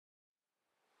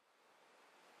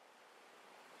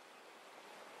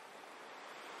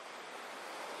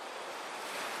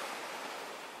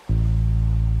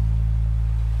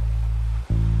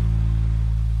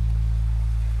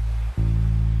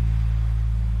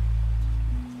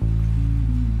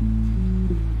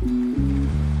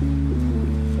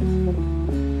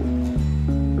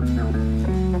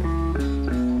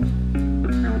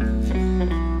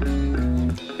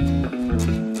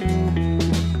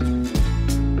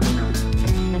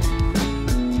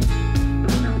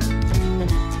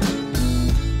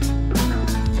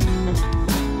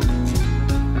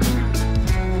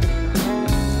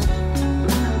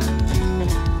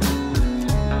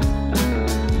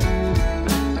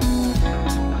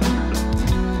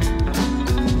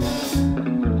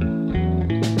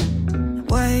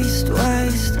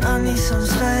need some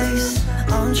space.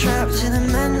 I'm trapped in a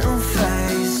mental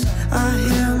phase. I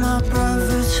hear my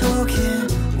brother talking,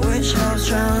 which helps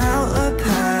drown out the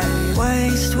pain.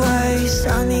 Waste, waste,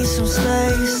 I need some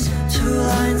space. 2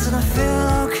 lines and I feel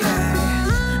okay.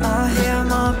 I hear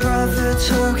my brother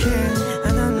talking,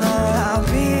 and I know I'll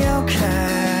be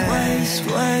okay. Waste,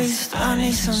 waste, I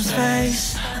need some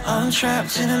space. I'm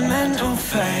trapped in a mental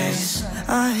phase.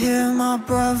 I hear my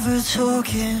brother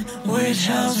talking, which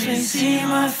helps me see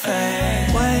my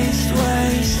face. Waste,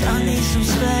 waste, I need some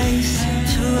space.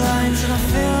 2 lines and I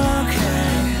feel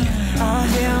okay. I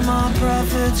hear my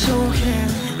brother talking,